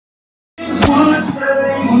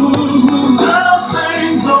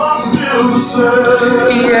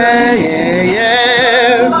Yeah, yeah,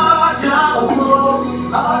 yeah.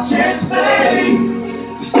 I can't stay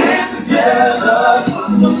together.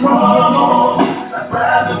 Put the front on. I'd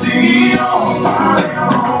rather be on my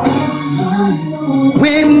own.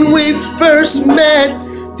 When we first met,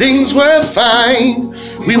 things were fine.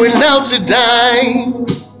 We went out to dine.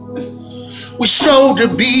 We strolled the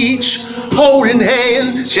beach, holding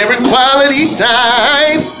hands, sharing quality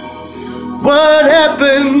time. What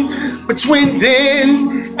happened between then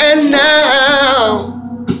and now?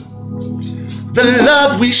 The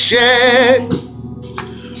love we shared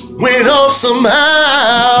went off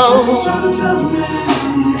somehow.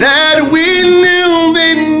 That we knew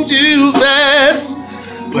then too fast.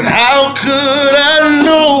 But how could I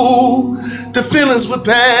know the feelings would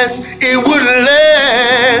pass? It wouldn't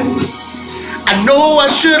last. I know I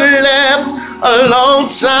should have left a long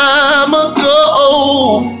time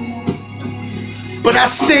ago, but I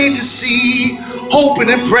stayed to see, hoping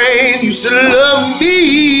and praying you still love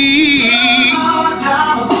me.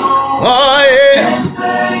 Oh yeah.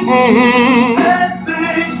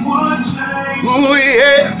 Oh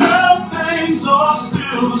yeah.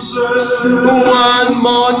 One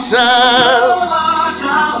more time.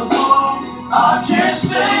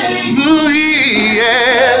 Oh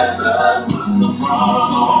yeah.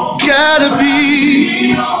 Gotta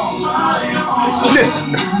be. Listen,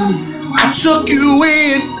 I took you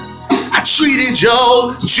in. I treated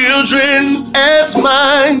your children as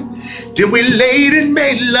mine. Then we laid and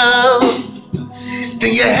made love.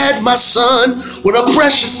 Then you had my son with a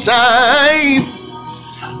precious time.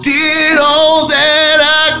 Did all that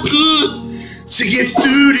I could to get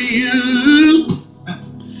through to you,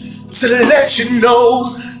 to let you know,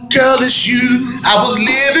 girl, it's you I was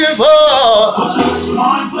living for.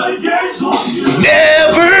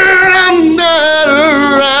 Never, I'm not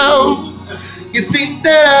around. You think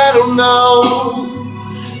that I don't know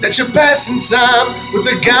that you're passing time with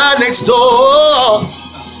the guy next door.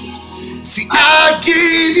 See, I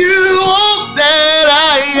gave you all that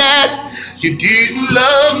I had. You didn't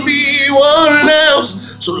love me one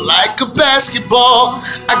else. So like a basketball,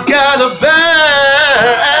 I gotta bounce.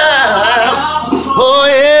 Oh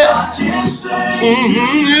yeah.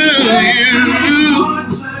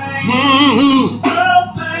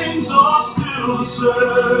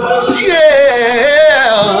 Yeah.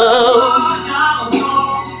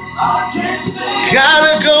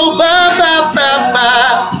 Gotta go bye bye bye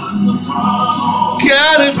bye.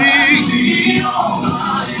 Gotta be.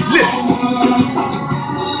 Listen,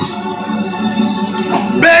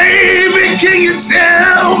 baby, can you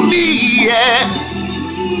tell me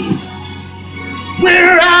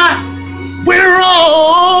we're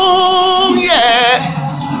wrong? Yeah.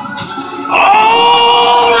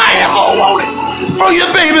 All I ever wanted from you,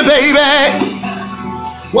 baby,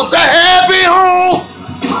 was a happy home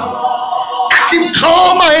I can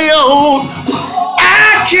call my own.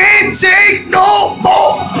 I can't take no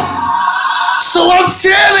more. So I'm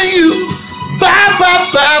telling you, bye, bye,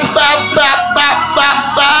 bye, bye, bye, bye, bye,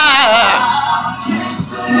 bye.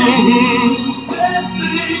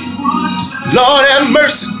 Lord have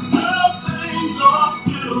mercy.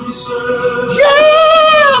 Yeah.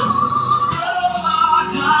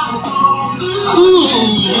 Ooh.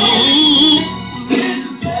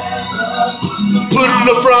 Putting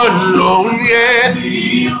the front on, yeah.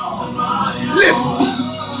 Listen.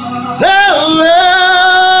 Oh, oh,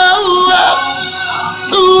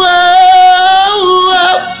 oh, oh,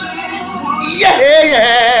 oh. Yeah,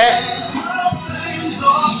 yeah.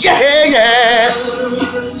 Yeah, yeah.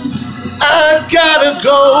 I gotta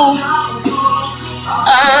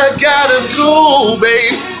go,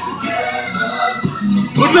 babe.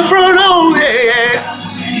 Put the front on, yeah.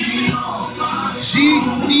 See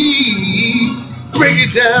me break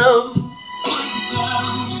it down.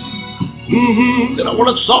 Said I want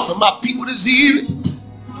to talk to my people this evening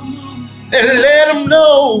and let them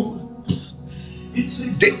know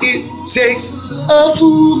that it takes a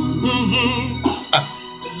fool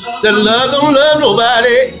that love don't love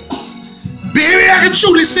nobody. Baby, I can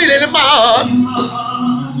truly say that in my heart.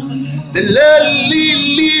 The love,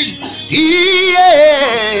 yeah.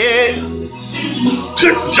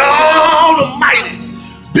 Good God Almighty,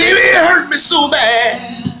 baby, it hurt me so bad,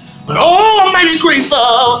 but oh, I'm mighty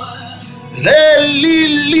grateful.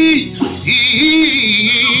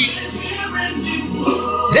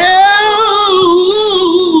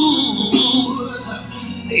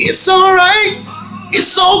 It's all right,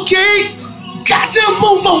 it's okay. Got to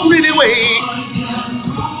move on anyway.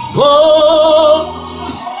 Oh,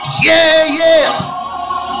 yeah, yeah.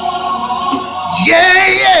 Yeah,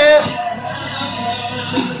 yeah.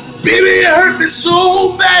 Baby, it hurt me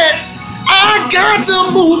so bad. I I got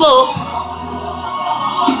to move on.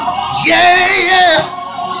 Yeah, yeah.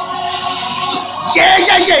 Yeah,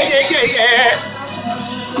 yeah, yeah, yeah, yeah, yeah.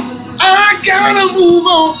 I gotta move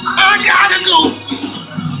on. I gotta go.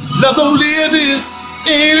 Love don't live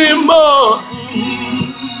here anymore.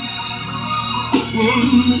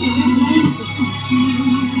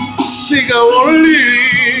 Think I wanna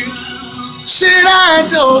leave. Said I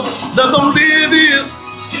don't. Love don't live here